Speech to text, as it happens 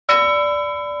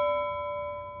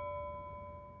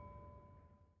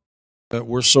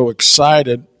We're so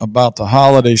excited about the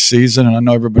holiday season, and I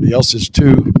know everybody else is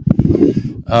too.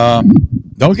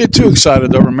 Don't get too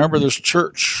excited, though. Remember, there's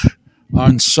church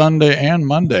on Sunday and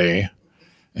Monday,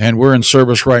 and we're in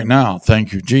service right now.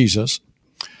 Thank you, Jesus.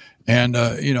 And,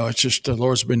 it's just the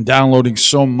Lord's been downloading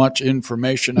so much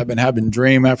information. I've been having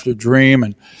dream after dream.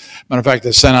 And matter of fact,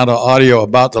 I sent out an audio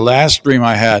about the last dream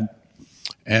I had.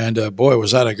 And, boy,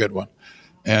 was that a good one.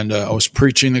 And I was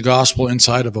preaching the gospel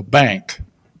inside of a bank.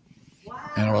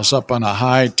 And I was up on a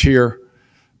high tier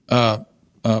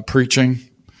preaching.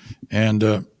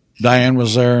 And Diane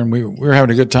was there, and we were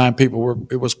having a good time. It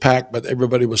was packed, but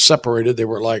everybody was separated. They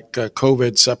were like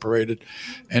COVID separated.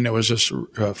 And it was just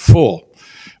full.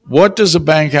 What does a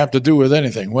bank have to do with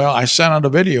anything? Well, I sent out a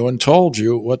video and told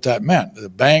you what that meant. The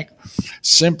bank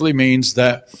simply means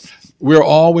that we're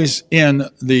always in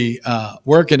the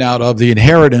working out of the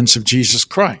inheritance of Jesus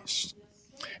Christ.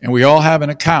 And we all have an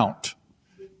account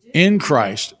in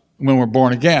Christ when we're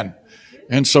born again.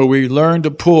 And so we learn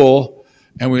to pull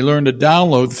and we learn to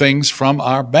download things from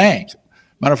our bank.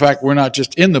 Matter of fact, we're not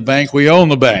just in the bank, we own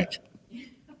the bank.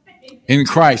 In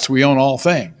Christ, we own all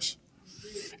things.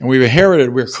 And we've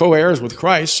inherited, we're co-heirs with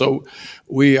Christ, so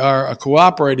we are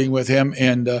cooperating with him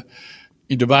in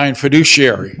divine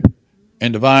fiduciary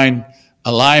and divine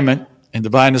alignment and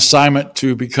divine assignment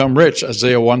to become rich.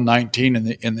 Isaiah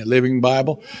 1:19 in the Living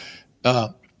Bible.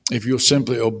 If you'll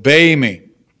simply obey me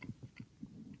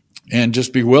and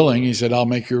just be willing, he said, I'll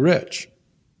make you rich.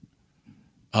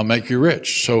 I'll make you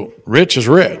rich. So rich is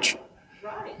rich.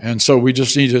 And so we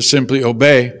just need to simply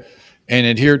obey and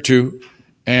adhere to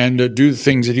and do the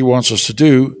things that he wants us to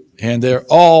do. And they're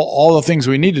all the things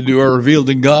we need to do are revealed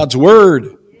in God's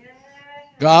Word.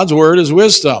 God's Word is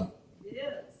wisdom.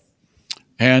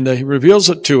 And he reveals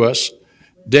it to us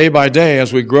day by day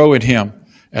as we grow in him,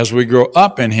 as we grow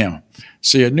up in him.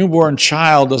 See, a newborn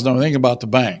child doesn't know anything about the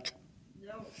bank.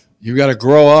 You've got to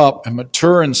grow up and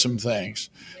mature in some things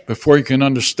before you can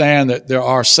understand that there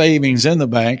are savings in the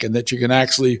bank and that you can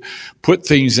actually put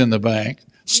things in the bank,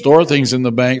 store things in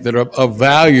the bank that are of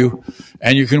value,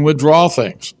 and you can withdraw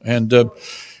things. And,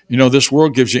 this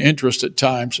world gives you interest at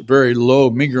times, a very low,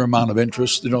 meager amount of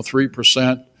interest,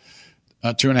 3%,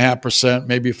 2.5%,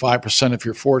 maybe 5% if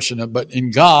you're fortunate. But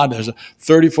in God, there's a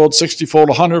 30-fold, 60-fold,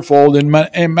 100-fold, and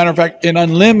matter of fact, an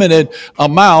unlimited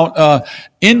amount,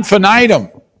 infinitum.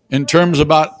 In terms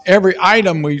about every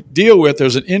item we deal with,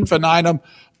 there's an infinitum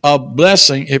of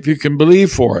blessing if you can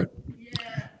believe for it.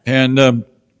 And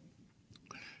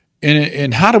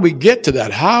how do we get to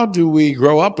that? How do we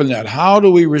grow up in that? How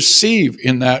do we receive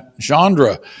in that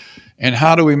genre? And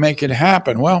how do we make it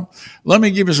happen? Well, let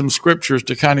me give you some scriptures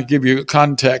to kind of give you a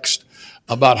context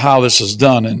about how this is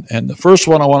done. And the first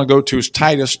one I want to go to is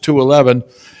Titus 2:11.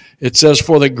 It says,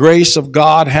 for the grace of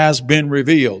God has been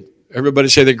revealed. Everybody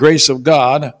say the grace of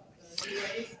God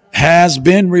has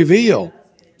been revealed.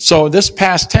 So this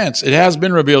past tense, it has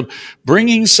been revealed,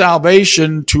 bringing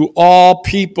salvation to all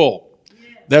people.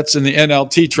 That's in the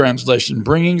NLT translation,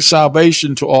 bringing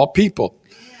salvation to all people.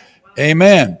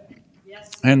 Amen.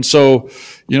 And so,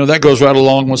 that goes right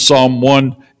along with Psalm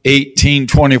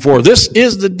 118:24. This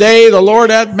is the day the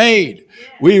Lord hath made.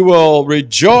 We will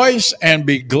rejoice and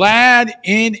be glad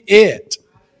in it.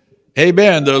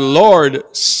 Amen. The Lord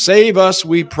save us,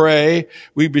 we pray.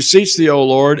 We beseech thee, O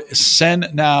Lord,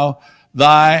 send now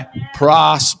thy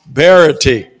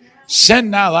prosperity. Send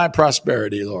now thy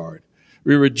prosperity, Lord.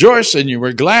 We rejoice in you.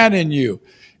 We're glad in you.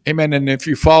 Amen. And if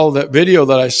you follow that video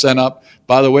that I sent up,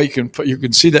 by the way, you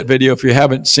can see that video. If you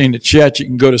haven't seen it yet, you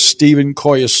can go to Stephen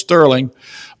Koya Sterling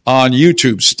on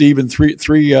YouTube. Stephen,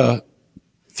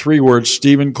 three words,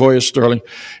 Stephen Koya Sterling,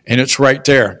 and it's right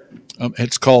there.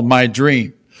 It's called My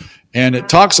Dream. And it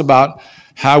talks about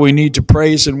how we need to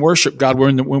praise and worship God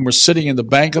when we're sitting in the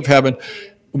bank of heaven.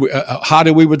 How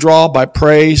do we withdraw? By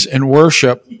praise and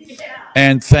worship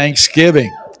and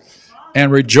thanksgiving and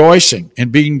rejoicing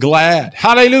and being glad.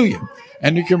 Hallelujah.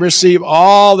 And you can receive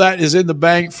all that is in the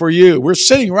bank for you. We're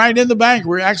sitting right in the bank.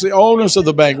 We're actually owners of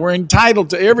the bank. We're entitled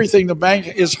to everything the bank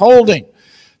is holding.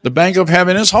 The bank of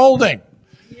heaven is holding.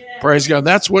 Praise God.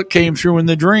 That's what came through in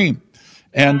the dream.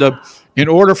 And in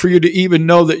order for you to even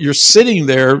know that you're sitting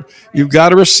there, you've got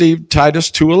to receive Titus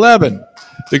 2:11.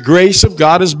 The grace of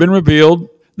God has been revealed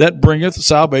that bringeth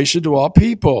salvation to all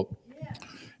people.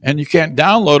 And you can't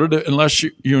download it unless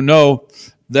you know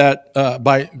that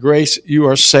by grace you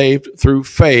are saved through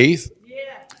faith.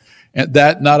 And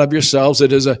that not of yourselves.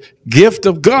 It is a gift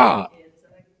of God.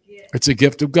 It's a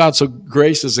gift of God. So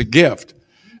grace is a gift.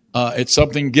 It's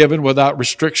something given without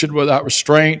restriction, without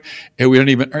restraint. And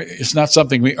it's not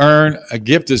something we earn. A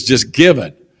gift is just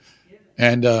given.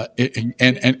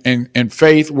 And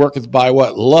faith worketh by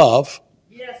what? Love.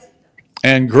 Yes.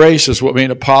 And grace is what made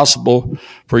it possible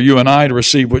for you and I to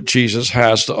receive what Jesus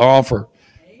has to offer.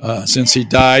 Since he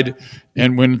died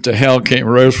and went into hell, came,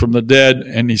 rose from the dead,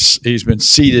 and he's been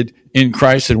seated in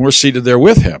Christ, and we're seated there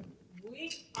with him.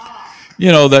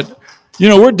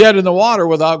 We're dead in the water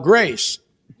without grace.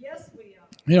 Yes,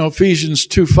 we are. Ephesians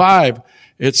 2:5,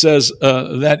 it says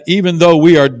that even though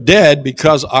we are dead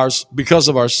because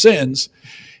of our sins,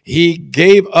 he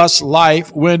gave us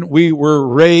life when we were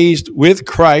raised with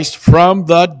Christ from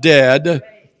the dead.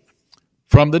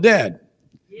 From the dead.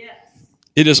 Yes.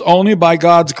 It is only by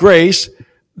God's grace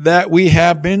that we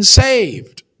have been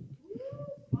saved.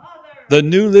 The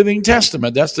New Living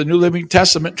Testament. That's the New Living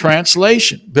Testament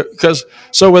translation. Because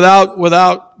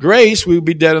without grace, we would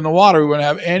be dead in the water. We wouldn't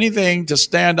have anything to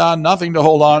stand on, nothing to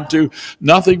hold on to.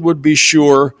 Nothing would be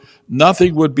sure.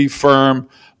 Nothing would be firm.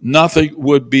 Nothing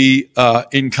would be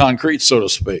in concrete, so to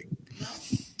speak.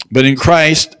 But in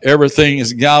Christ, everything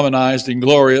is galvanized and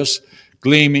glorious,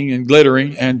 gleaming and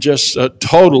glittering, and just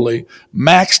totally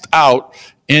maxed out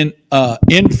in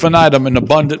infinitum and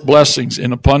abundant blessings,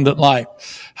 in abundant life.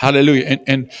 Hallelujah.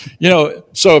 And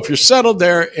so if you're settled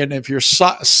there, and if you're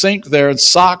sink there and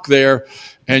sock there,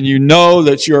 and you know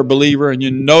that you're a believer, and you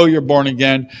know you're born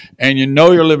again, and you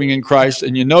know you're living in Christ,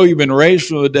 and you know you've been raised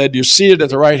from the dead, you're seated at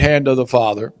the right hand of the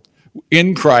Father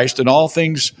in Christ, and all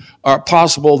things are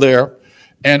possible there,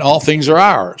 and all things are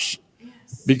ours.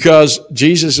 Because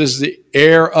Jesus is the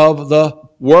heir of the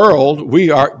world, we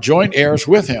are joint heirs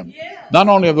with him. Not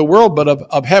only of the world, but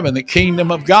of heaven, the kingdom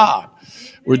of God.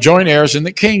 We're joint heirs in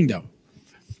the kingdom.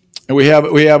 And we have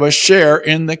a share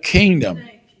in the kingdom.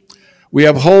 We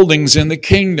have holdings in the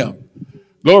kingdom.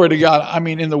 Glory to God. I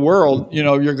mean, in the world,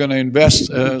 you're going to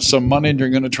invest some money, and you're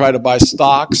going to try to buy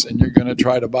stocks, and you're going to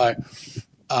try to buy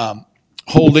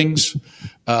holdings,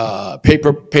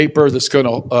 paper that's going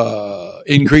to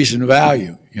increase in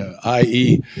value,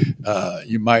 i.e.,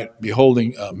 you might be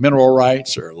holding mineral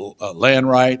rights or land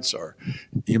rights, or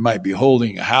you might be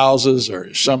holding houses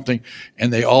or something,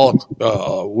 and they all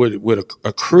would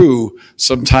accrue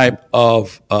some type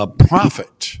of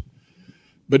profit.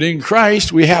 But in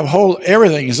Christ, we have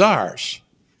everything is ours.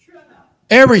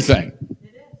 Everything.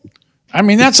 I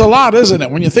mean, that's a lot, isn't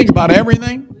it? When you think about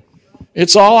everything,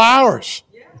 it's all ours.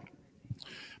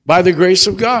 By the grace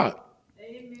of God.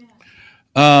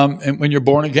 And when you're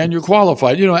born again, you're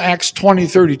qualified. Acts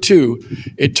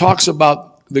 20:32, it talks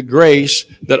about the grace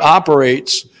that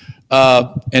operates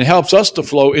and helps us to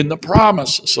flow in the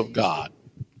promises of God.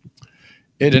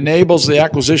 It enables the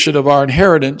acquisition of our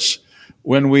inheritance.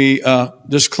 When we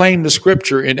just claim the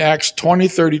scripture in Acts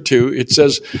 20:32, it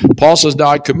says, Paul says, now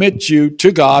I commit you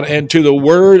to God and to the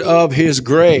word of his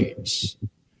grace.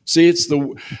 See, it's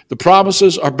the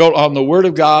promises are built on the word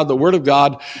of God. The word of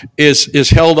God is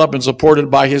held up and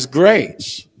supported by his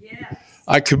grace. Yes.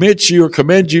 I commit you or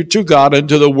commend you to God and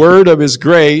to the word of his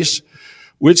grace,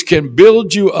 which can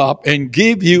build you up and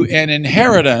give you an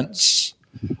inheritance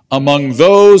among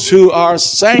those who are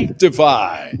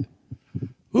sanctified.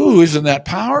 Ooh, isn't that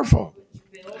powerful?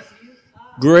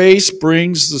 Grace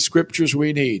brings the scriptures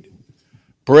we need.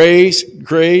 Grace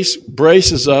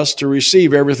braces us to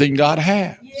receive everything God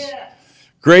has. Yes.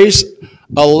 Grace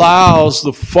allows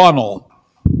the funnel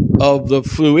of the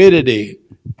fluidity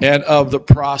and of the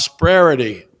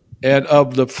prosperity and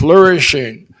of the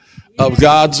flourishing of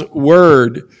God's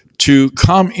word to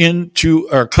come into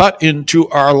or cut into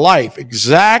our life.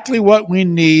 Exactly what we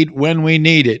need when we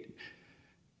need it.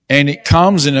 And it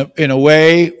comes in a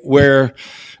way where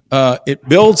it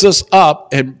builds us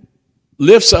up and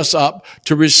lifts us up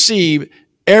to receive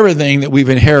everything that we've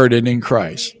inherited in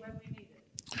Christ.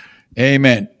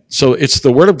 Amen. So it's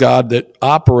the word of God that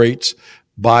operates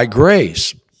by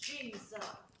grace.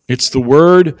 It's the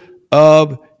word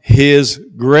of his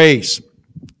grace.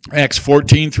 Acts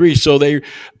 14:3. So they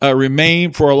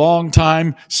remained for a long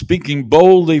time, speaking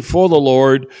boldly for the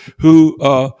Lord, who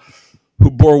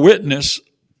bore witness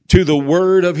to the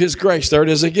word of his grace. There it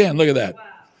is again. Look at that.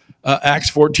 Acts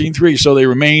 14:3. So they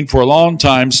remained for a long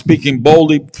time, speaking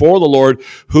boldly for the Lord,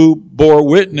 who bore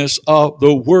witness of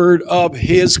the word of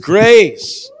his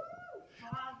grace.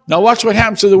 Now watch what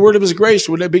happens to the word of his grace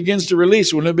when it begins to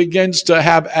release, when it begins to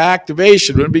have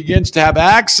activation, when it begins to have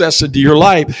access into your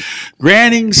life,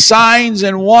 granting signs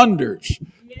and wonders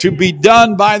to be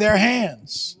done by their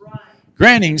hands.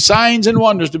 Granting signs and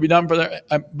wonders to be done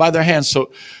by their hands.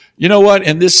 So, you know what?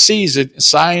 In this season,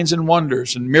 signs and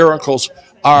wonders and miracles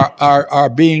are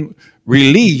being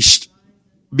released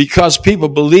because people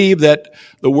believe that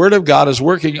the word of God is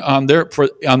working in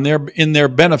their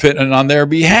benefit and on their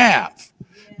behalf.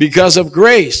 because of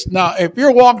grace. Now, if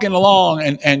you're walking along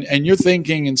and you're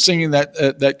thinking and singing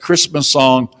that Christmas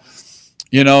song,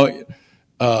 you know,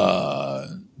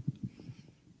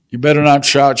 you better not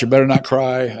shout, you better not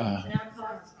cry.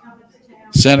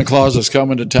 Santa Claus is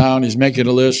coming to town. He's making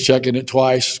a list, checking it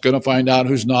twice, going to find out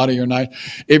who's naughty or nice.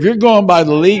 If you're going by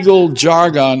the legal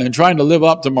jargon and trying to live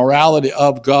up to morality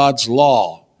of God's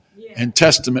law and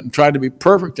testament and try to be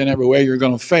perfect in every way, you're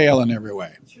going to fail in every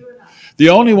way. The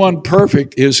only one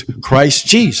perfect is Christ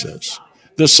Jesus,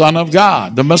 the Son of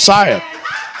God, the Messiah.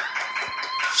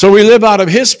 So we live out of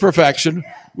his perfection.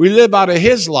 We live out of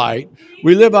his light.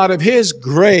 We live out of his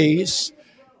grace.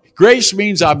 Grace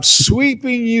means I'm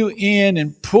sweeping you in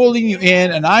and pulling you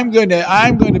in, and I'm going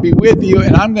to be with you,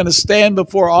 and I'm going to stand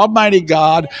before Almighty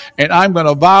God, and I'm going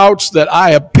to vouch that I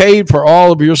have paid for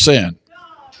all of your sin.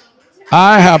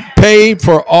 I have paid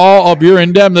for all of your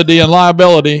indemnity and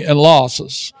liability and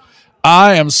losses.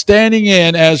 I am standing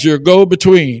in as your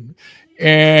go-between.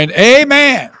 And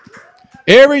amen.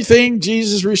 Everything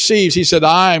Jesus receives, he said,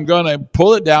 I am going to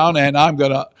pull it down, and I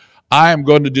am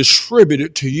going to distribute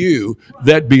it to you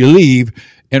that believe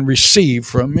and receive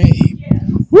from me.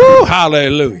 Woo,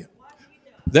 hallelujah.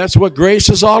 That's what grace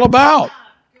is all about.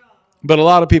 But a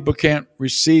lot of people can't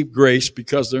receive grace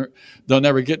because they'll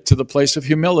never get to the place of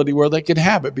humility where they can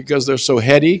have it, because they're so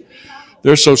heady,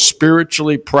 they're so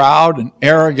spiritually proud and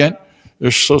arrogant, they're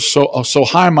so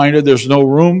high-minded, there's no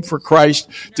room for Christ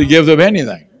to give them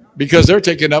anything because they're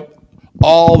taking up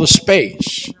all the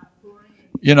space.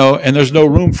 You know, and there's no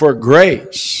room for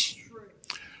grace.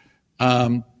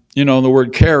 You know, the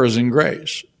word care is in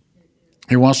grace.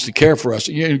 He wants to care for us.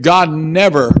 God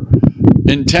never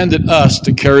intended us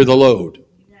to carry the load.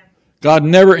 God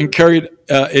never intended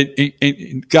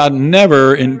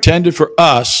for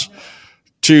us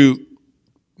to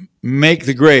make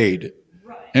the grade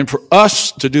and for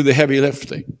us to do the heavy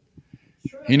lifting.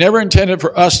 He never intended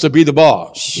for us to be the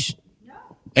boss.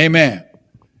 Amen.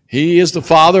 He is the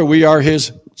Father. We are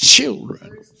his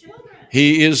children.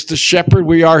 He is the shepherd.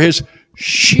 We are his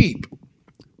sheep.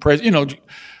 Praise. You know,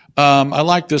 I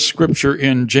like this scripture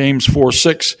in James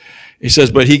 4:6. He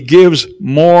says, but he gives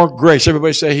more grace.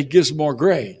 Everybody say he gives more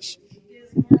grace.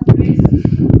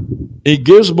 He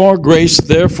gives more grace.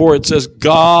 Therefore, it says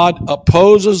God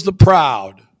opposes the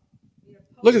proud.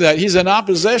 Look at that. He's in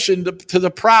opposition to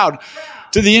the proud,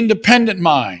 to the independent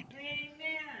mind,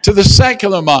 to the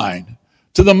secular mind.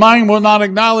 To the mind will not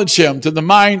acknowledge him. To the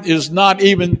mind is not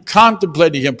even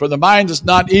contemplating him. For the mind is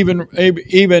not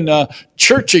even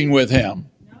churching with him,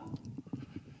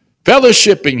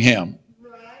 fellowshipping him.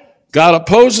 God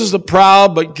opposes the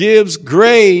proud, but gives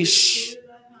grace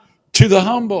to the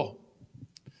humble.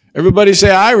 Everybody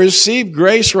say, I receive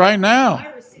grace right now.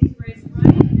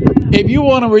 If you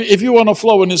want to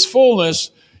flow in his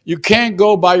fullness, you can't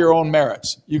go by your own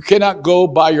merits. You cannot go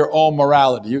by your own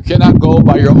morality. You cannot go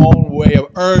by your own way of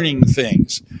earning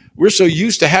things. We're so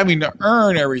used to having to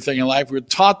earn everything in life. We're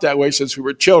taught that way since we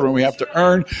were children. We have to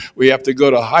earn. We have to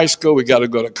go to high school. We got to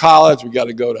go to college. We got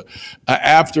to go to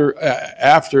after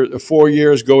the 4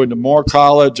 years, go into more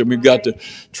college, and we've got to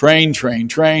train,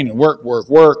 and work,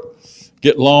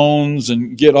 get loans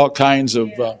and get all kinds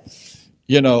of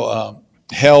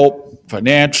help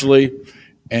financially.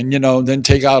 And, then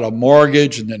take out a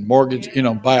mortgage and then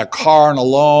buy a car and a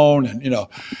loan and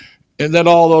then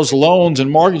all those loans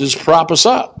and mortgages prop us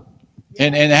up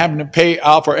and having to pay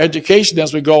out for education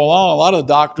as we go along. A lot of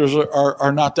doctors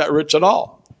are not that rich at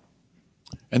all.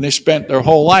 And they spent their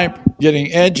whole life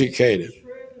getting educated.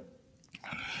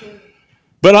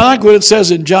 But I like what it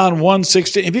says in John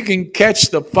 1:16. If you can catch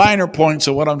the finer points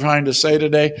of what I'm trying to say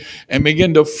today and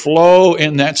begin to flow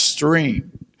in that stream.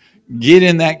 Get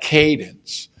in that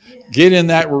cadence. Get in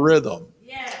that rhythm.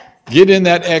 Get in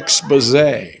that expose.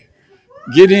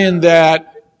 Get in that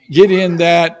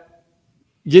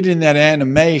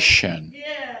animation.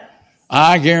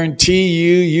 I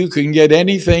guarantee you can get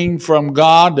anything from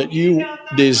God that you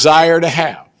desire to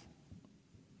have.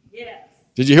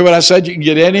 Did you hear what I said? You can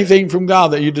get anything from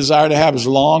God that you desire to have as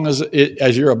long as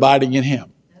you're abiding in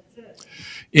him.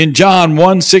 In John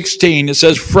 1:16, it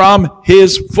says, from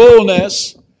his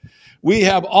fullness we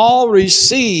have all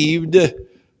received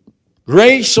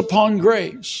grace upon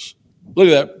grace. Look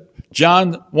at that.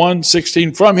 John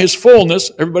 1:16, from his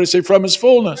fullness. Everybody say from his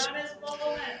fullness. From his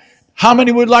fullness. How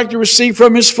many would like to receive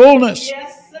from his fullness?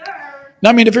 Yes, sir.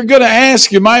 Now, I mean, if you're going to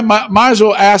ask, you might as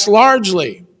well ask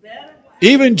largely.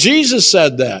 Even Jesus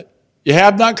said that. You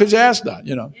have not because you ask not,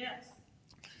 Yes.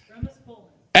 From his fullness.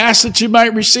 Ask that you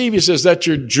might receive. He says that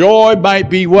your joy might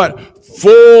be what?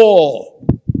 Full.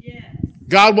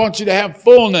 God wants you to have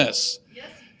fullness. Yes,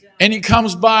 he does. And it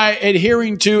comes by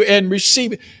adhering to and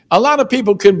receiving. A lot of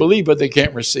people can believe, but they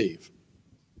can't receive.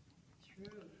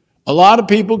 A lot of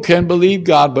people can believe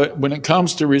God, but when it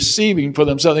comes to receiving for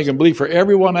themselves, they can believe for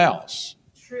everyone else.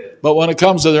 True. But when it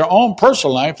comes to their own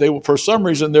personal life, they will, for some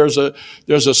reason, there's a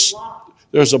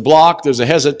block, there's a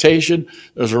hesitation,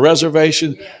 there's a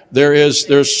reservation.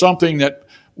 There's something that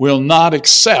will not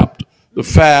accept the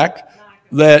fact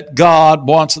that God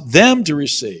wants them to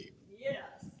receive.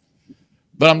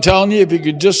 But I'm telling you, if you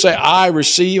could just say, I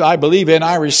receive, I believe, and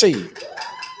I receive.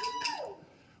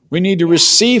 We need to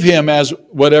receive him as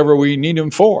whatever we need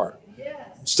him for.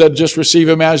 Instead of just receive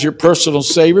him as your personal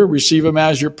savior, receive him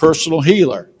as your personal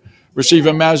healer. Receive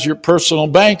him as your personal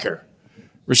banker.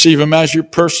 Receive him as your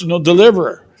personal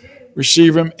deliverer.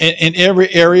 Receive him in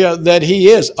every area that he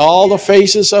is. All the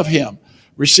faces of him.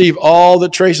 Receive all the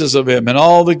traces of him and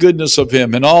all the goodness of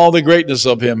him and all the greatness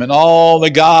of him and all the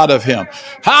God of him.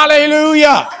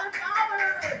 Hallelujah!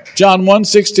 John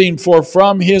 1:16, for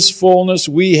from his fullness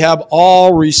we have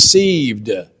all received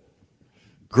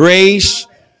grace,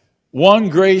 one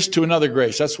grace to another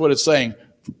grace. That's what it's saying.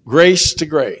 Grace to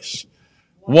grace.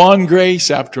 One grace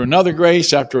after another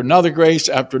grace after another grace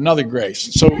after another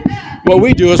grace. So what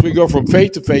we do is we go from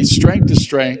faith to faith, strength to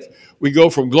strength. We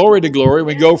go from glory to glory.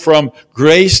 We go from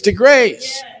grace to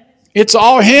grace. It's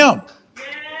all him.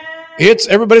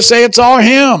 Everybody say it's all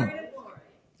him.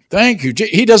 Thank you.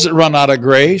 He doesn't run out of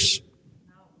grace.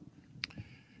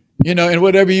 You know, and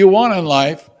whatever you want in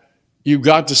life, you've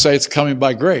got to say it's coming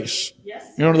by grace.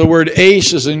 You know, the word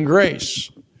ace is in grace.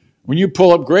 When you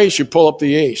pull up grace, you pull up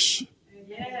the ace.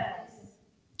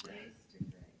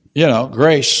 You know,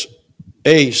 grace,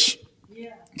 ace,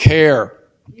 care.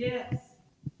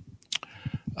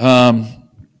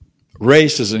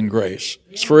 Race is in grace.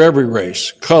 It's for every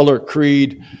race, color,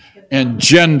 creed, and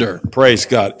gender. Praise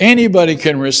God. Anybody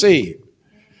can receive.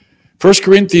 1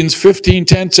 Corinthians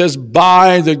 15:10 says,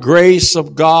 by the grace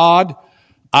of God,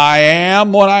 I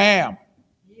am what I am.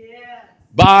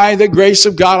 By the grace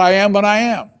of God, I am what I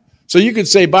am. So you could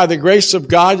say, by the grace of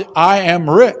God, I am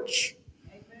rich.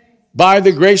 By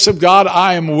the grace of God,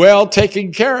 I am well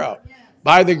taken care of.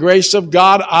 By the grace of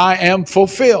God, I am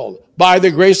fulfilled. By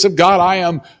the grace of God, I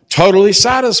am totally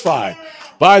satisfied.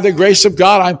 By the grace of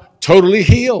God, I'm totally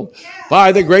healed.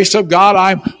 By the grace of God,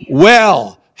 I'm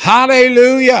well.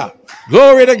 Hallelujah.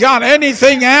 Glory to God.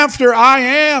 Anything after I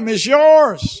am is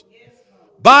yours.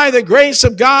 By the grace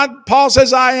of God, Paul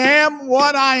says, I am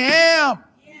what I am.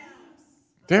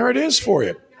 There it is for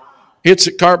you. It's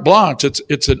a carte blanche.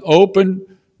 It's an open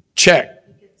check.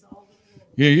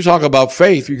 You talk about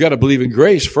faith, you got to believe in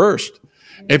grace first.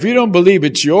 If you don't believe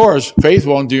it's yours, faith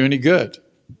won't do any good.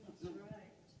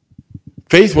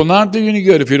 Faith will not do you any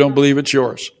good if you don't believe it's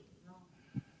yours.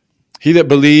 He that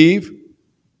believe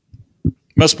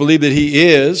must believe that he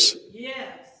is,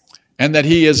 and that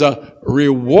he is a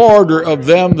rewarder of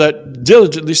them that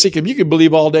diligently seek him. You can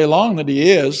believe all day long that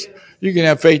he is. You can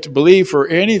have faith to believe for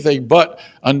anything, but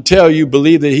until you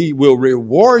believe that he will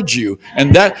reward you.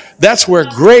 And that's where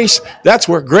grace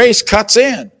cuts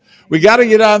in. We got to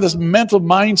get out of this mental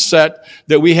mindset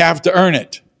that we have to earn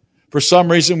it. For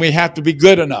some reason, we have to be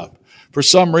good enough. For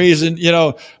some reason,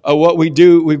 what we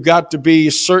do, we've got to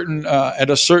be certain at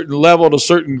a certain level, at a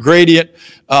certain gradient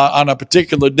on a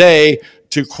particular day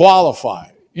to qualify.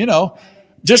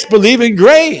 Just believe in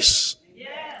grace.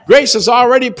 Grace is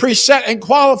already preset and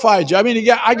qualified you. I mean,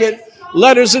 I get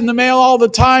letters in the mail all the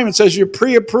time. It says you're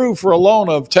pre-approved for a loan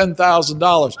of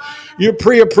 $10,000. You're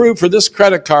pre-approved for this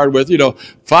credit card with,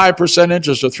 5%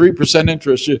 interest or 3%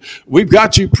 interest. We've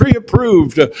got you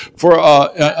pre-approved for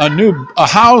a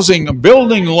housing, a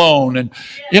building loan. And,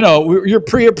 you're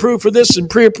pre-approved for this and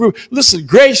pre-approved. Listen,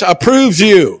 grace approves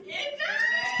you.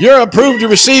 You're approved to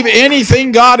receive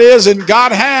anything God is and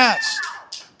God has.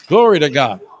 Glory to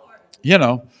God.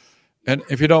 And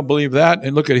if you don't believe that,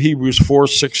 and look at Hebrews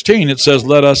 4:16, it says,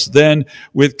 let us then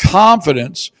with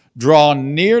confidence draw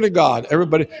near to God.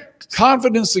 Everybody,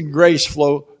 confidence and grace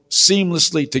flow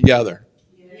seamlessly together.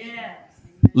 Yes.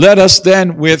 Let us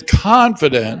then with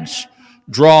confidence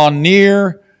draw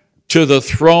near to the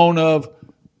throne of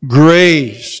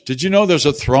grace. Did you know there's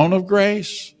a throne of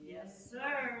grace? Yes,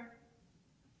 sir.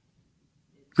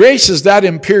 Grace is that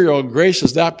imperial. Grace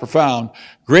is that profound.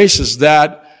 Grace is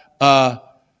that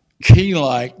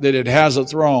king-like that it has a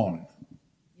throne.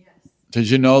 Yes. Did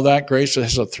you know that? Grace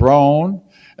has a throne,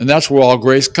 and that's where all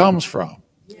grace comes from.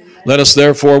 Yes. Let us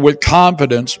therefore with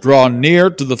confidence draw near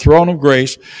to the throne of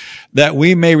grace that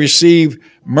we may receive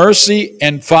mercy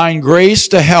and find grace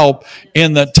to help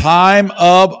in the time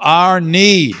of our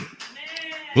need. Amen.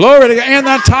 Glory to God. In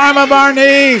the time of our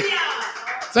need.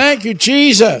 Thank you,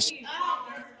 Jesus.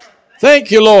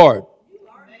 Thank you, Lord.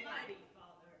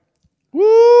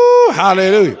 Woo!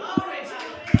 Hallelujah.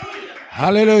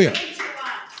 Hallelujah.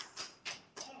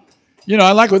 You know,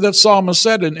 I like what that psalmist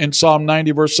said in Psalm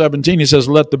 90, verse 17. He says,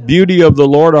 let the beauty of the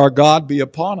Lord our God be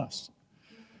upon us.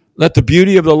 Let the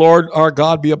beauty of the Lord our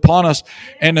God be upon us,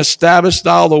 and establish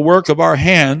thou the work of our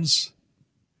hands.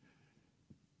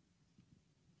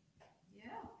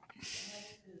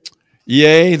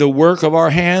 Yea, the work of our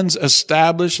hands,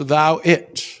 establish thou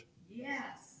it. Yes.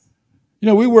 You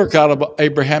know, we work out of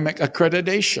Abrahamic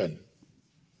accreditation.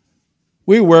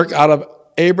 We work out of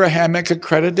Abrahamic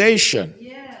accreditation.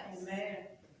 Yes. Amen.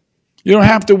 You don't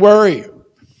have to worry.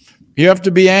 You have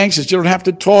to be anxious. You don't have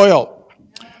to toil.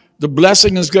 The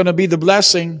blessing is going to be the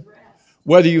blessing,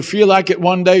 whether you feel like it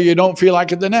one day or you don't feel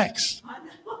like it the next.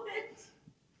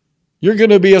 You're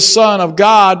going to be a son of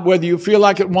God, whether you feel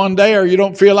like it one day or you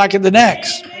don't feel like it the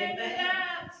next.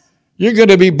 You're going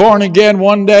to be born again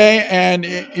one day, and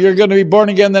you're going to be born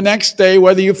again the next day,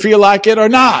 whether you feel like it or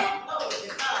not.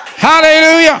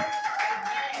 Hallelujah.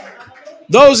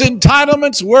 Those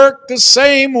entitlements work the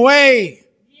same way.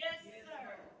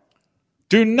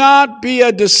 Do not be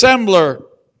a dissembler.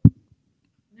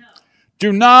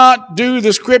 Do not do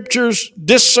the scriptures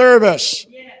disservice.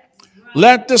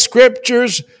 Let the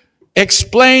scriptures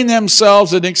explain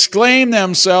themselves and exclaim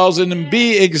themselves and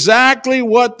be exactly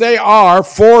what they are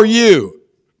for you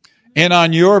and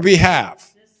on your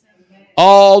behalf.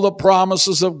 All the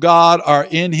promises of God are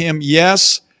in him,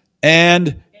 yes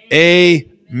and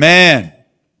amen.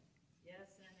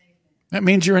 That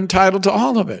means you're entitled to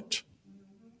all of it.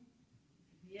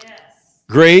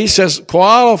 Grace has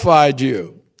qualified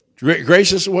you.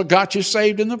 Grace is what got you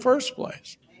saved in the first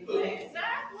place.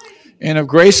 And if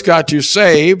grace got you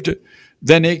saved,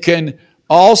 then it can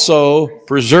also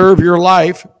preserve your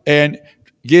life and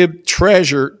give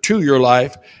treasure to your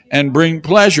life and bring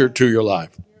pleasure to your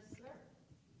life.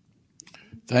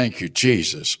 Thank you,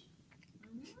 Jesus.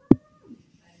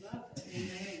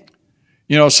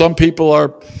 You know, some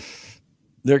people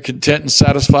they're content and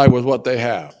satisfied with what they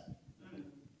have.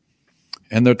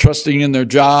 And they're trusting in their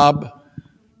job,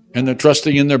 and they're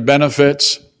trusting in their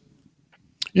benefits.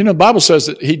 You know, the Bible says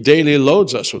that he daily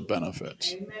loads us with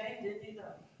benefits.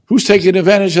 Who's taking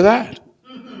advantage of that?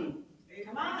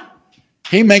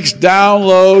 He makes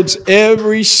downloads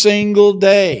every single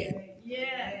day.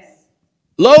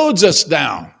 Loads us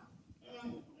down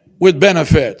with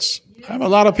benefits. I have a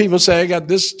lot of people say, I got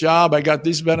this job, I got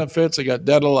these benefits, I got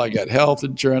dental, I got health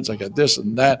insurance, I got this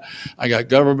and that, I got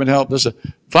government help.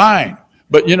 Fine.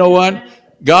 But you know what?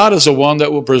 God is the one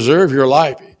that will preserve your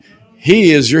life.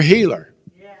 He is your healer.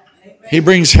 He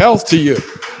brings health to you,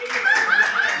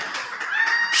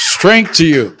 strength to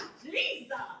you.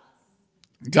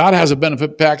 God has a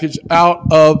benefit package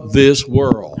out of this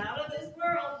world.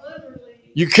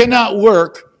 You cannot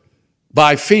work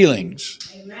by feelings.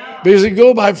 Because if you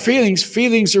go by feelings,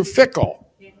 feelings are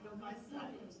fickle.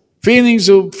 Feelings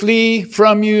will flee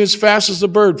from you as fast as a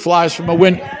bird flies from a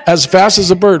window. As fast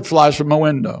as a bird flies from a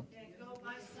window.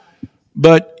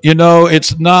 But, you know,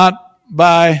 it's not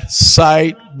by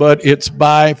sight, but it's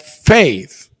by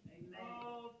faith.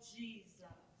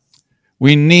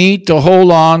 We need to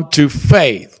hold on to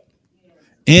faith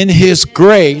in his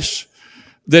grace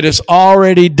that is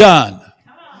already done.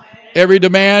 Every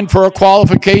demand for a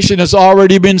qualification has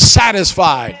already been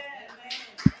satisfied.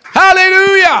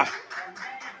 Hallelujah!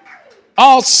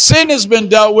 All sin has been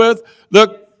dealt with.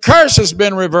 The curse has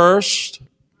been reversed.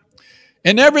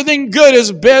 And everything good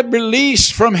has been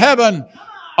released from heaven.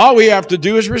 All we have to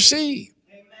do is receive.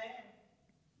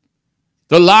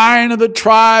 The Lion of the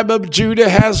tribe of Judah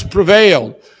has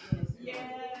prevailed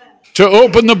to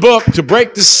open the book, to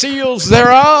break the seals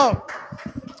thereof,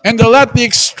 and to let the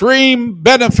extreme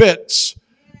benefits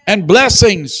and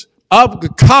blessings of the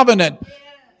covenant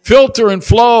filter and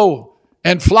flow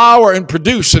and flower and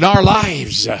produce in our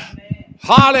lives.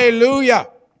 Hallelujah.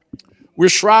 We're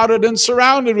shrouded and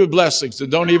surrounded with blessings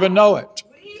and don't even know it.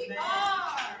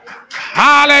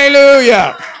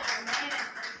 Hallelujah.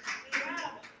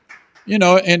 You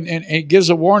know, and it gives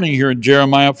a warning here in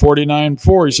Jeremiah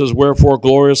 49:4. He says, wherefore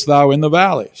gloriest thou in the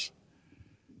valleys,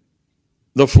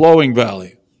 the flowing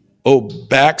valley, O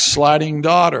backsliding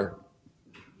daughter,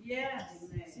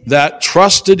 that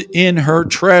trusted in her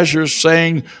treasures,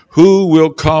 saying, who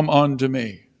will come unto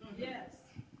me?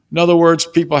 In other words,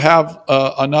 people have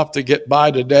enough to get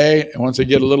by today, and once they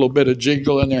get a little bit of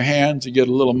jingle in their hands, they get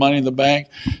a little money in the bank,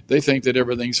 they think that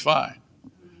everything's fine.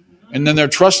 And then they're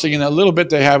trusting in a little bit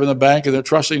they have in the bank, and they're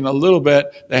trusting in a little bit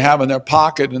they have in their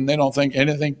pocket, and they don't think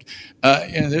anything.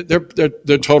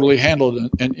 They're totally handled,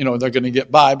 and they're going to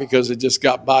get by because they just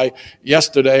got by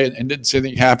yesterday and didn't see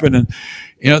anything happen, and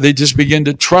they just begin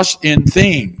to trust in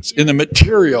things, in the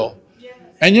material,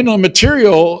 and the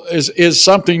material is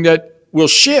something that will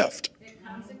shift. It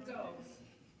comes and goes.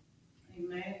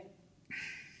 Amen.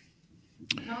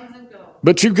 It comes and goes.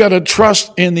 But you've got to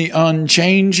trust in the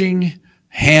unchanging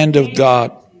hand of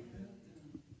God.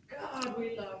 God,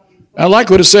 we love you. I like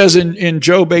what it says in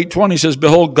Job 8:20. It says,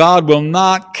 behold, God will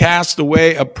not cast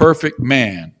away a perfect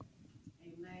man.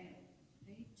 Amen.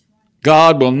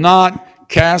 God will not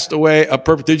cast away a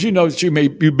perfect. Did you know that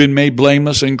you've been made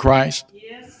blameless in Christ?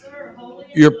 Yes, sir. Holy.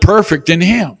 You're perfect in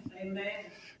Him. Amen.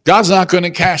 God's not going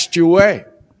to cast you away.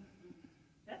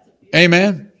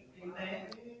 Amen. Amen.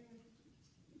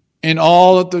 In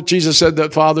all that Jesus said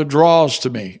that Father draws to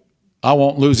me, I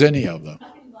won't lose any of them. I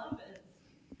love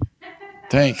it.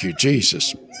 Thank you,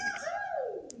 Jesus.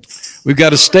 We've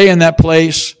got to stay in that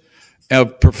place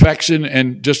of perfection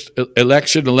and just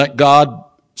election and let God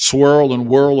swirl and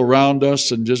whirl around us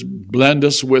and just blend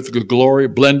us with the glory,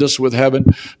 blend us with heaven,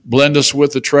 blend us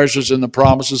with the treasures and the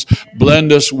promises,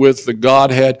 blend us with the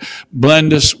Godhead,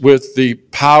 blend us with the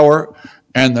power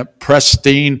and the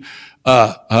pristine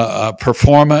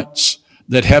performance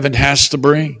that heaven has to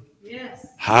bring. Yes.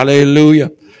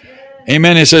 Hallelujah.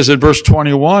 Amen. It says in verse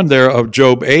 21 there of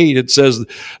Job 8, it says,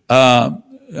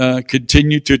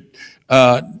 continue to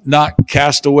not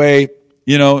cast away,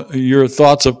 your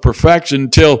thoughts of perfection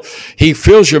until He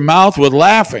fills your mouth with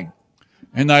laughing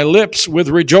and thy lips with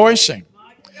rejoicing.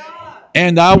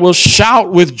 And I will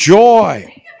shout with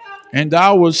joy. And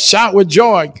I will shout with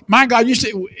joy. My God, you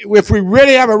see, if we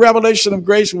really have a revelation of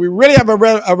grace, we really have a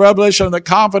revelation of the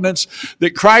confidence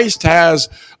that Christ has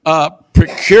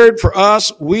procured for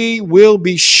us, we will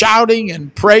be shouting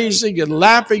and praising and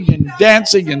laughing and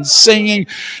dancing and singing,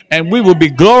 and we will be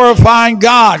glorifying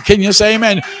God. Can you say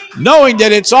amen? Knowing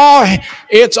that it's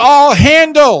all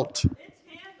handled.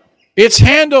 It's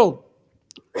handled.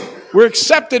 We're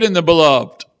accepted in the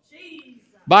beloved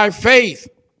by faith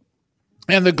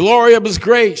and the glory of His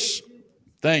grace.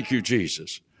 Thank you,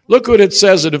 Jesus. Look what it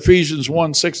says in Ephesians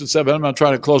 1, 6 and 7. I'm going to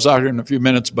try to close out here in a few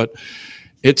minutes, but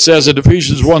it says in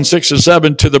Ephesians 1, 6 and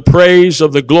 7, to the praise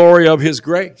of the glory of His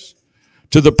grace.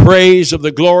 To the praise of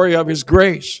the glory of His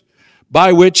grace,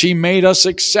 by which He made us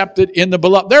accepted in the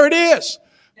beloved. There it is.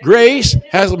 Grace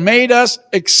has made us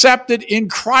accepted in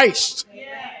Christ.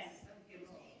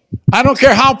 I don't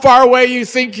care how far away you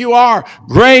think you are.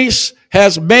 Grace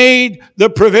has made the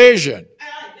provision.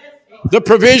 The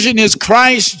provision is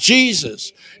Christ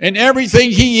Jesus. And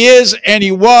everything He is and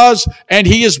He was and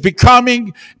He is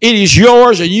becoming, it is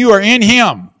yours and you are in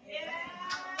Him.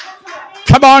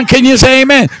 Come on, can you say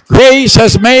amen? Grace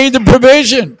has made the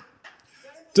provision.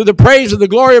 To the praise of the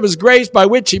glory of His grace, by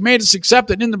which He made us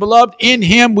accepted in the beloved. In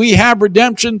Him we have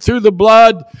redemption through the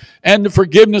blood and the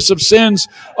forgiveness of sins.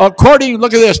 Look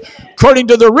at this, according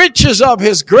to the riches of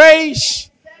His grace.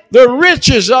 The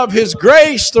riches of His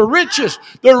grace, the riches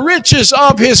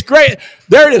of His grace.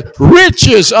 There it is,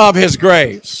 riches of His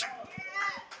grace.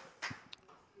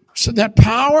 Isn't that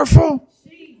powerful?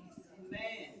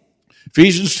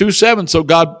 Ephesians 2:7. So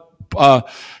God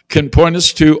can point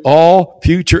us to all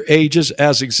future ages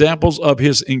as examples of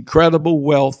His incredible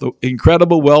wealth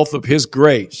of His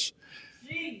grace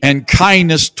and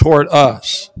kindness toward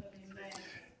us,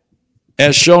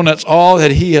 as shown as all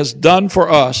that He has done for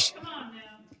us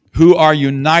who are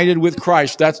united with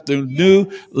Christ. That's the New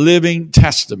Living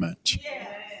Testament.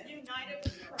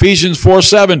 Ephesians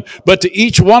 4:7. But to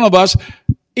each one of us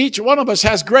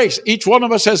has grace. Each one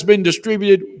of us has been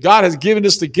distributed. God has given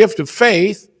us the gift of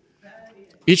faith.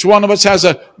 Each one of us has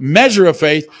a measure of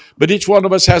faith, but each one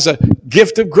of us has a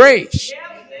gift of grace.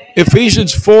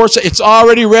 Ephesians 4, it's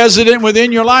already resident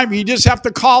within your life. You just have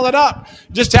to call it up.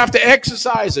 You just have to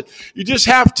exercise it. You just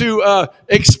have to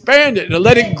expand it and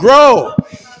let it grow.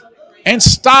 And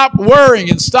stop worrying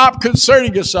and stop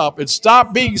concerning yourself and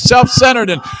stop being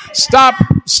self-centered and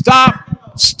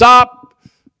stop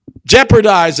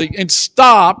jeopardizing and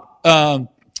stop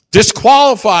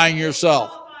disqualifying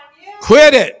yourself.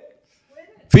 Quit it.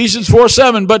 Ephesians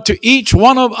 4:7, but to each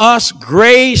one of us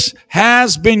grace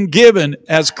has been given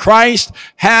as Christ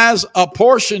has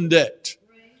apportioned it.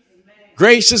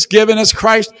 Grace is given as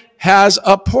Christ has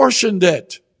apportioned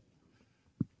it.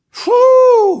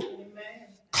 Whoo!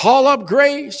 Call up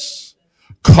grace.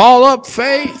 Call up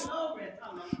faith.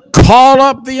 Call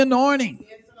up the anointing.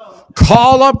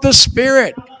 Call up the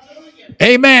Spirit.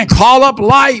 Amen. Call up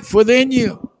life within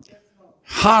you.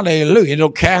 Hallelujah.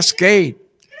 It'll cascade.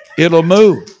 It'll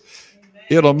move.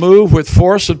 It'll move with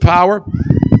force and power.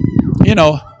 You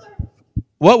know,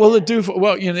 what will it do?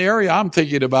 Well, in the area I'm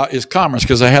thinking about is commerce,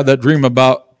 because I had that dream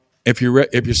about, if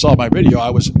you saw my video,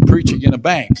 I was preaching in a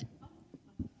bank.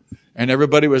 And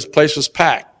place was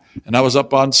packed. And I was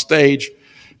up on stage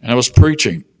and I was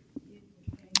preaching.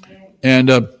 And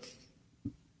it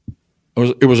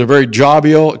was a very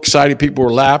jovial, excited. People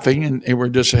were laughing and they were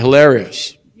just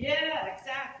hilarious. Yeah,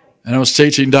 exactly. And I was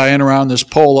teaching Diane around this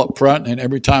pole up front, and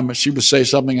every time she would say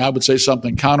something, I would say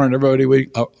something counter, and everybody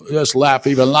would just laugh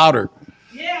even louder.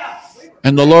 Yeah.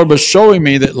 And the Lord was showing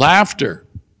me that laughter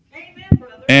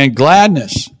and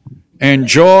gladness and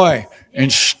joy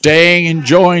and staying and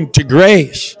joined to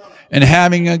grace and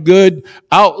having a good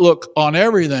outlook on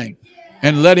everything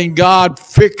and letting God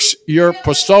fix your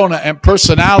persona and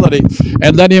personality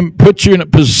and let Him put you in a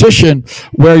position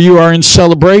where you are in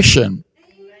celebration.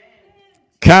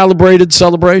 Calibrated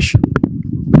celebration.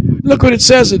 Look what it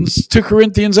says in 2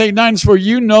 Corinthians 8:9. For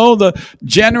you know the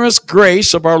generous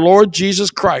grace of our Lord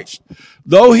Jesus Christ.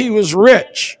 Though He was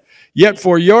rich, yet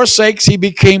for your sakes He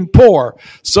became poor,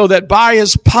 so that by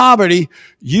His poverty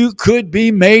you could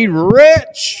be made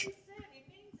rich.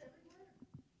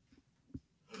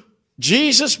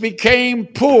 Jesus became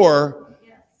poor.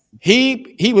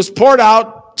 He was poured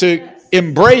out to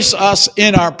embrace us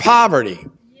in our poverty,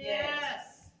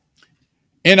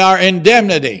 in our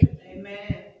indemnity,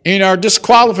 in our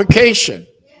disqualification,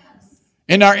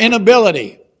 in our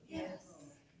inability.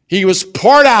 He was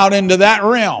poured out into that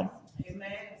realm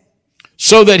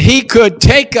so that He could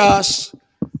take us,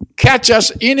 catch us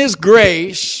in His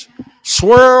grace,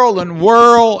 swirl and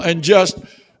whirl and just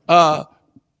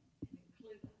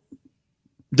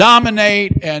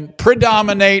dominate and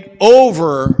predominate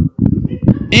over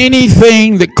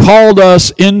anything that called us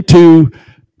into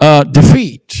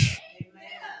defeat.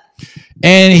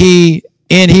 And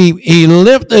he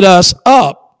lifted us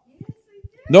up.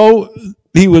 Though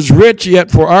He was rich, yet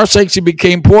for our sakes He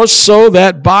became poor, so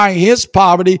that by His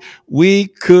poverty we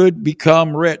could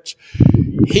become rich.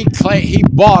 He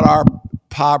bought our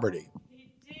poverty.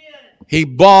 He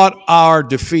bought our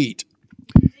defeat.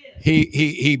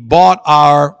 He bought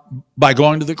by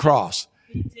going to the cross.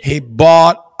 He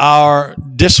bought our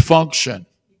dysfunction.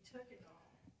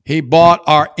 He bought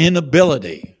our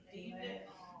inability.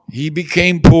 He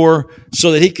became poor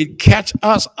so that He could catch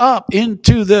us up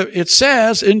into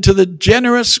the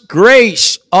generous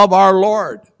grace of our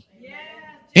Lord.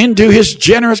 Into His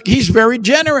generous, He's very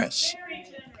generous.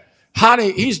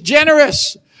 He's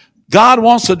generous. God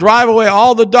wants to drive away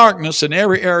all the darkness in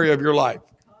every area of your life.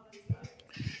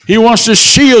 He wants to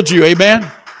shield you, amen?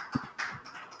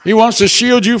 He wants to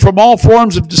shield you from all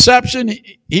forms of deception.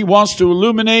 He wants to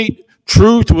illuminate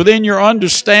truth within your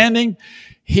understanding.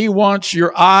 He wants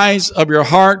your eyes of your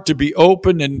heart to be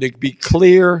open and to be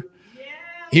clear.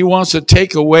 He wants to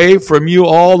take away from you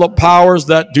all the powers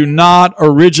that do not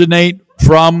originate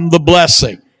from the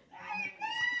blessing.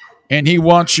 And He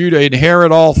wants you to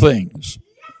inherit all things.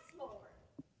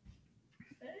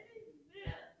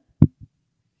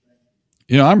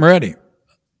 You know, I'm ready.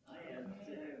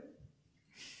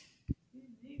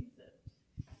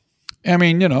 I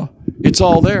mean, you know, it's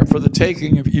all there for the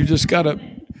taking. You just got to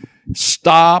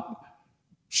stop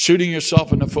shooting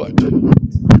yourself in the foot.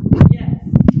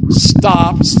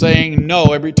 Stop saying no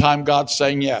every time God's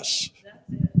saying yes.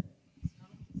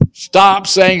 Stop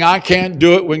saying I can't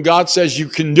do it when God says you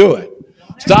can do it.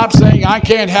 Stop saying I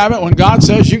can't have it when God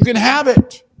says you can have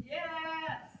it.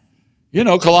 You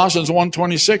know, Colossians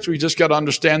 1:26, we just got to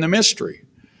understand the mystery.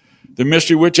 The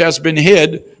mystery which has been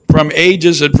hid from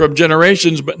ages and from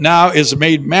generations, but now is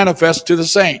made manifest to the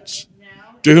saints,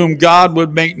 to whom God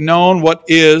would make known what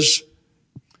is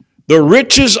the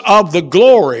riches of the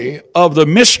glory of the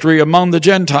mystery among the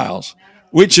Gentiles,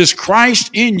 which is Christ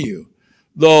in you,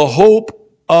 the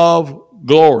hope of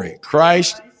glory.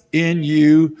 Christ in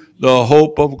you, the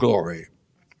hope of glory.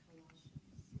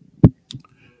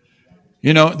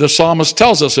 You know, the psalmist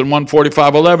tells us in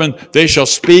 145:11, they shall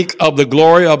speak of the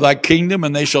glory of thy kingdom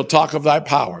and they shall talk of thy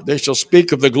power. They shall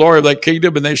speak of the glory of thy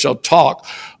kingdom and they shall talk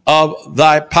of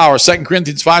thy power. 2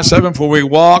 Corinthians 5:7, for we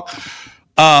walk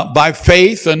by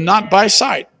faith and not by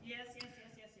sight.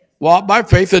 Walk by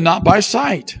faith and not by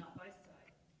sight.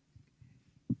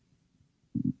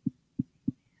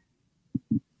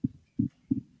 I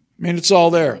mean, it's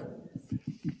all there.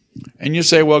 And you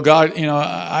say, well, God, you know,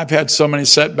 I've had so many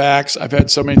setbacks. I've had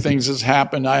so many things that's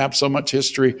happened. I have so much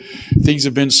history. Things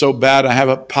have been so bad. I have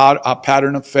a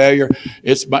pattern of failure.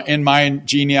 It's in my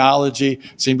genealogy.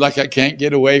 Seems like I can't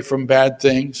get away from bad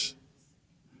things.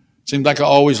 Seems like I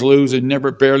always lose and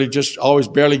always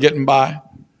barely getting by.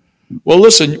 Well,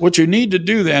 listen, what you need to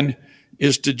do then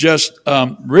is to just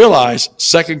realize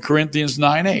 2 Corinthians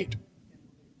 9:8.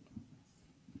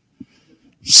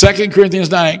 2 Corinthians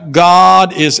 9:8,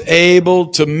 God is able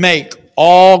to make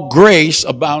all grace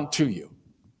abound to you.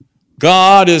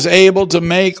 God is able to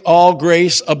make all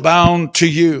grace abound to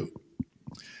you.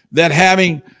 That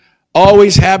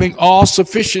always having all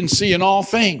sufficiency in all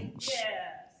things. Yes.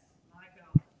 My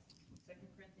God. 2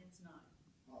 Corinthians 9.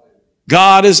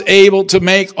 God is able to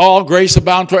make all grace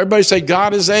abound to everybody. Say,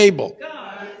 God is able,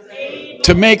 God is able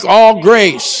to make all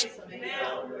grace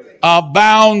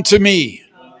abound to me.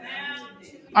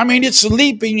 I mean, it's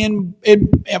leaping and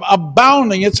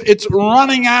abounding. It's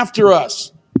running after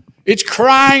us. It's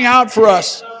crying out for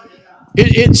us.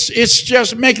 It's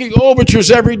just making overtures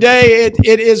every day.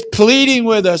 It is pleading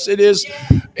with us. It's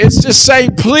just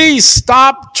saying, please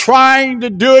stop trying to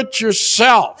do it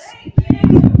yourself.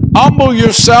 Humble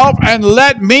yourself and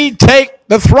let me take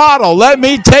the throttle. Let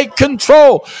me take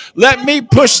control. Let me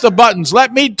push the buttons.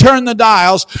 Let me turn the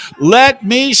dials. Let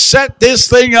me set this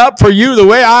thing up for you the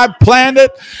way I planned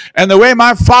it and the way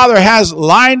my Father has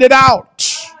lined it out.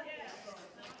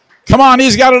 Come on,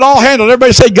 He's got it all handled.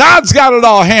 Everybody say, God's got it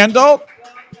all handled.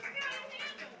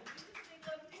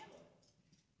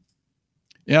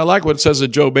 Yeah, I like what it says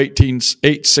in Job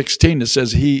 8:16. It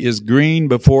says, He is green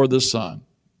before the sun.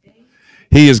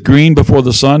 He is green before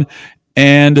the sun,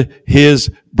 and His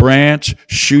branch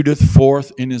shooteth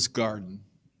forth in His garden.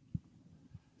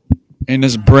 And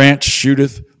His branch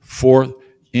shooteth forth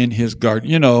in His garden.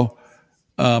 You know,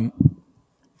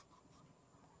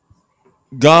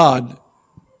 God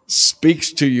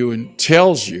speaks to you and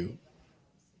tells you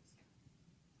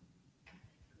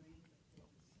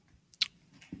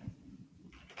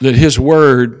that His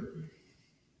word,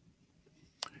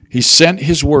 He sent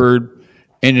His word,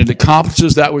 and it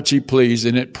accomplishes that which He pleased,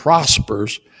 and it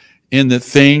prospers in the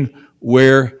thing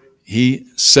where He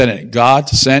sent it. God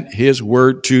sent His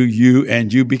word to you,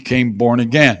 and you became born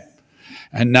again.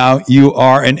 And now you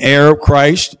are an heir of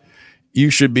Christ.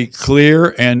 You should be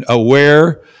clear and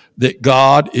aware that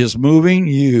God is moving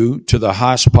you to the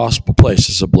highest possible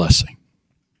places of blessing.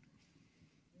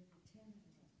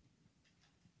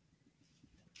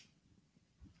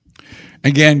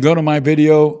 Again, go to my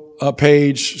video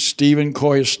page, Stephen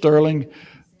Coy Sterling.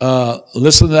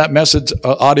 Listen to that message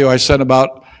audio I sent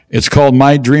about, it's called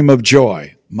My Dream of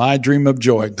Joy. My Dream of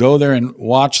Joy. Go there and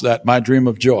watch that, My Dream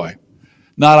of Joy.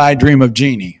 Not I Dream of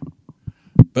Jeannie,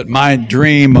 but My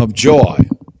Dream of Joy.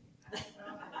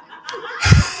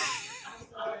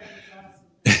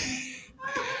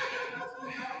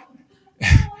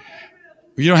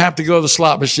 You don't have to go to the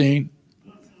slot machine.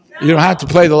 You don't have to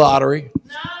play the lottery.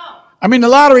 I mean, the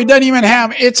lottery doesn't even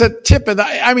have, it's a tip of the,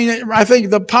 I mean, I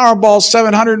think the Powerball's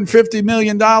 $750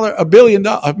 million, $1 million,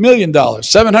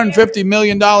 $750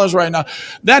 million right now.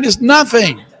 That is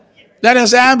nothing. That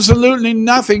is absolutely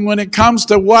nothing when it comes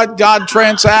to what God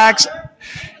transacts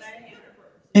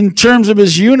in terms of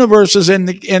His universes in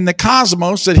the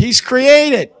cosmos that He's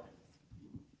created.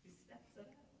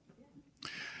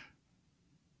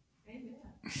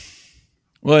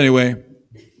 Well, anyway,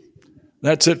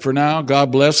 that's it for now.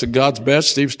 God bless and God's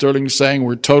best. Steve Sterling is saying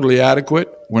we're totally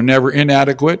adequate. We're never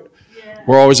inadequate. Yeah.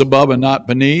 We're always above and not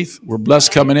beneath. We're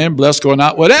blessed coming in, blessed going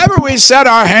out. Whatever we set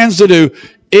our hands to do,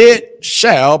 it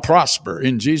shall prosper.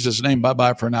 In Jesus' name,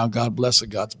 bye-bye for now. God bless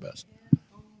and God's best.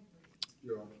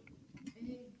 Amen.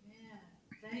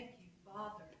 Thank you,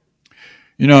 Father.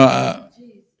 You know,